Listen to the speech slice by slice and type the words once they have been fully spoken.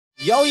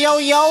Yo, yo,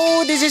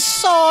 yo, this is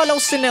Sol,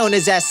 also known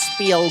as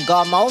SPL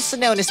Gum, also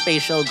known as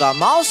Spatial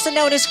Gum, also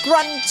known as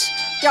Grunt,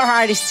 your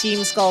hardest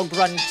team skull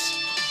Grunt.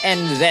 And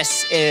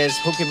this is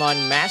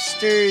Pokemon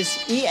Masters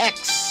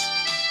EX.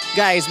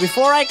 Guys,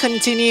 before I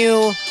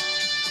continue,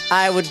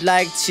 I would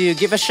like to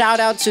give a shout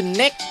out to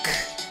Nick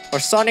or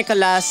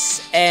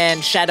Sonicalas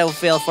and Shadow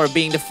Phil for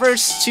being the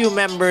first two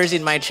members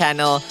in my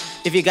channel.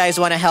 If you guys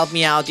want to help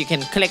me out, you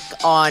can click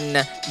on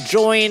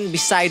join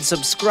beside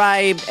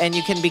subscribe and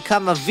you can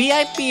become a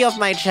VIP of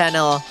my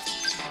channel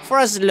for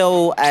as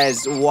low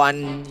as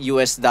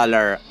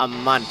 $1 a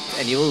month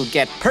and you will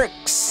get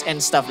perks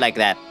and stuff like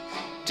that.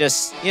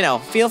 Just, you know,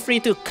 feel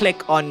free to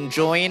click on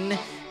join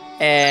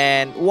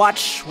and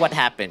watch what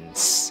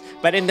happens.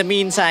 But in the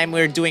meantime,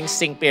 we're doing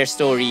sync pair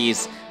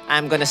stories.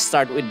 I'm gonna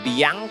start with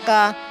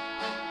Bianca.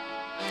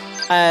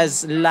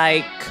 As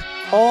like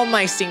all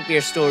my sync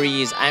pair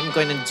stories, I'm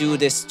gonna do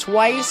this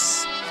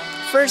twice.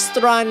 First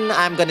run,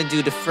 I'm gonna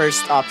do the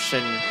first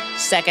option.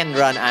 Second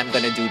run, I'm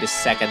gonna do the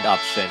second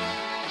option.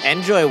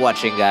 Enjoy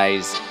watching,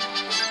 guys.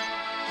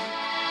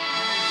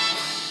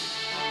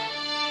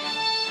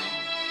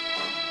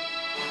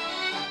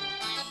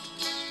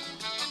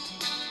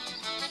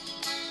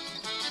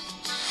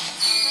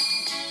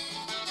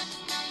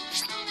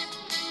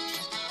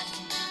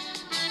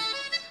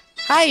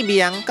 Hi,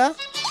 Bianca.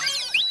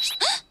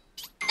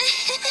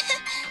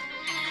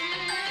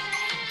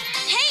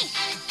 Hey.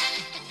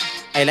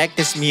 I like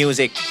this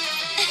music.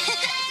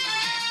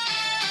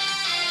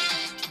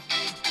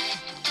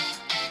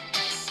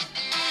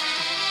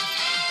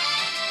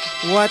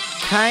 What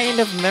kind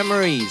of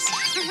memories?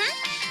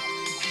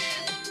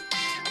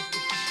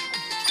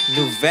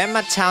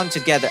 Nuvema town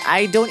together.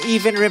 I don't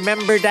even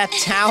remember that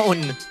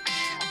town.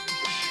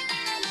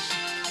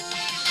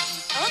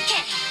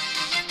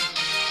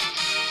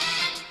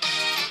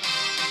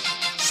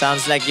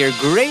 Sounds like you're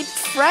great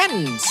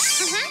friends.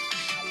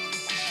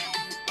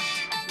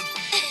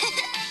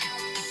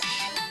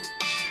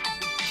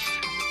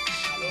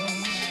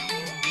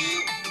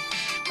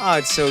 Oh,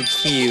 it's so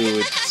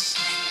cute.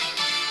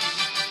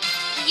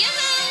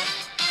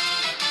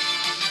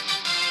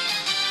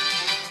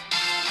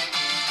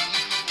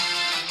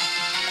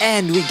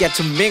 And we get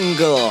to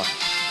mingle.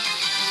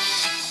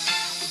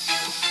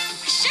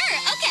 Sure,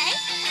 okay.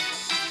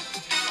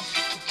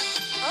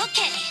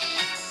 Okay.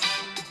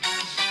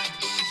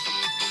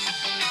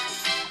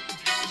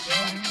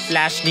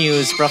 Flash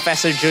news,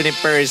 Professor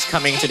Juniper is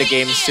coming to the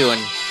game soon.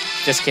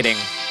 Just kidding.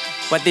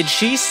 What did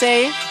she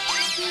say?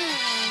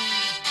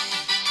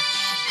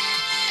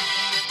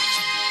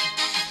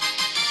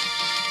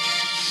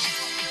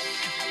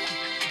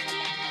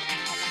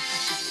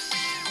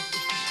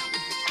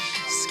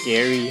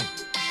 Scary.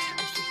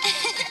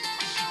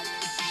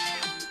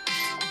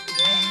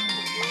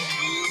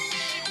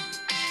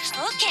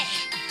 Okay.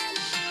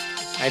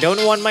 I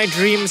don't want my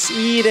dreams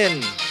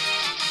eaten.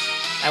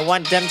 I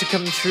want them to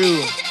come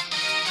true.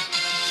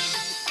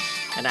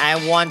 And I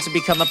want to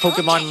become a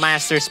Pokemon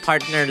Masters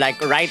partner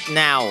like right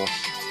now.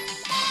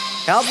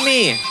 Help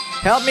me!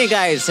 Help me,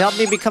 guys! Help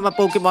me become a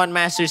Pokemon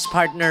Masters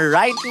partner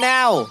right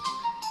now!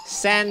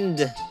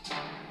 Send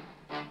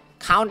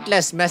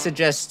countless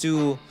messages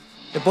to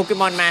the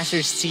Pokemon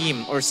Masters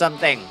team or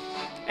something.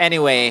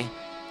 Anyway,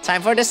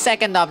 time for the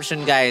second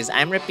option, guys.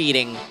 I'm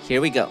repeating.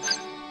 Here we go.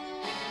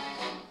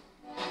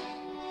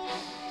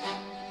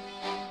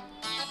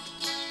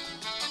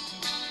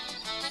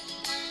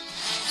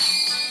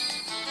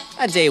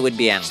 A day with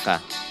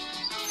Bianca.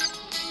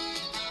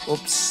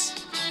 Oops.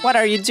 What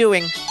are you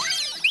doing?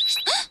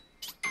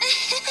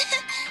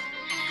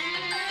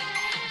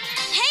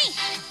 Hey.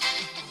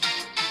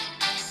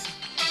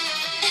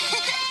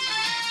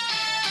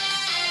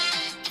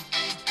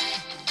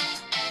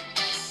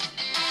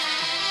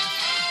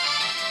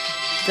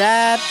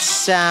 That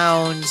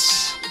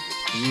sounds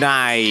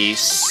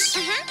nice.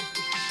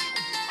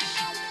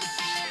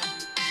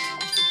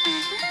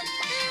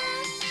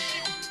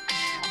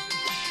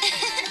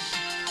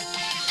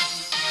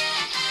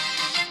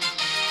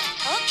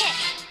 Okay.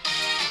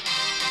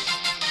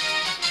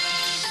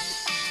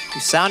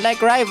 You sound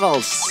like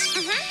rivals.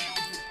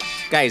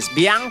 Guys,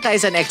 Bianca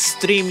is an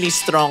extremely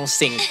strong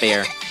sync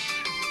pair.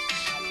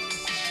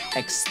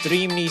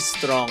 Extremely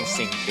strong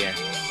sync pair.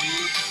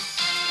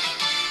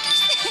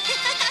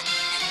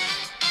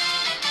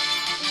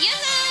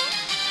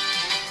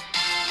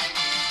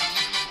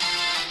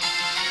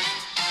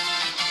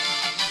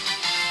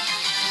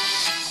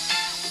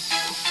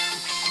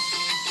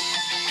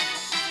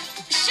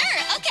 Sure,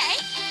 okay.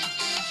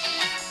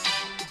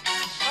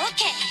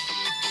 Okay.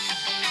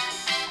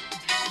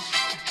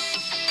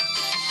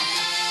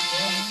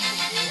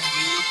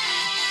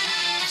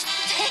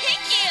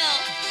 Thank you.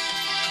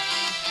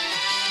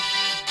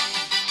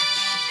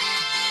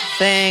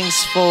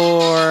 Thanks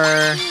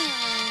for...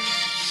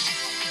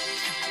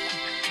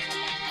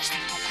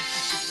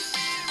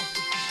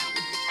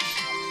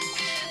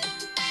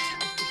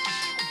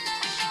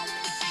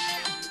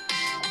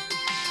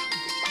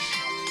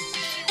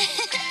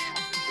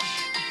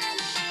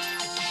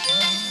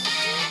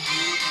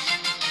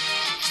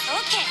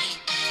 Okay.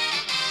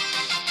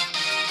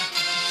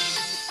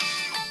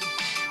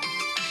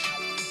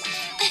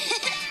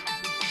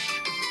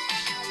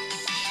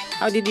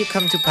 How did you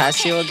come to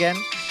Paseo again?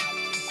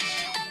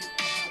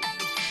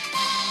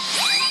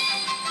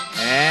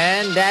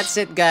 And that's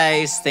it,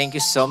 guys. Thank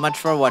you so much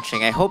for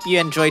watching. I hope you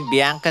enjoyed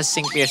Bianca's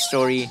Sing Beer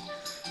story.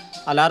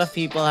 A lot of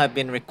people have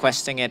been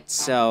requesting it,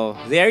 so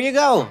there you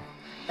go.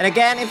 And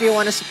again, if you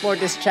want to support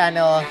this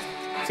channel,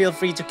 feel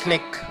free to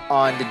click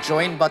on the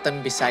join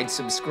button beside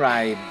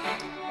subscribe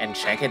and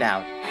check it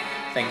out.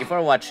 Thank you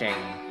for watching.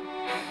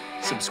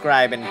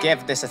 Subscribe and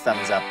give this a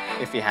thumbs up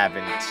if you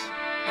haven't.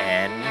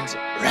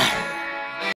 And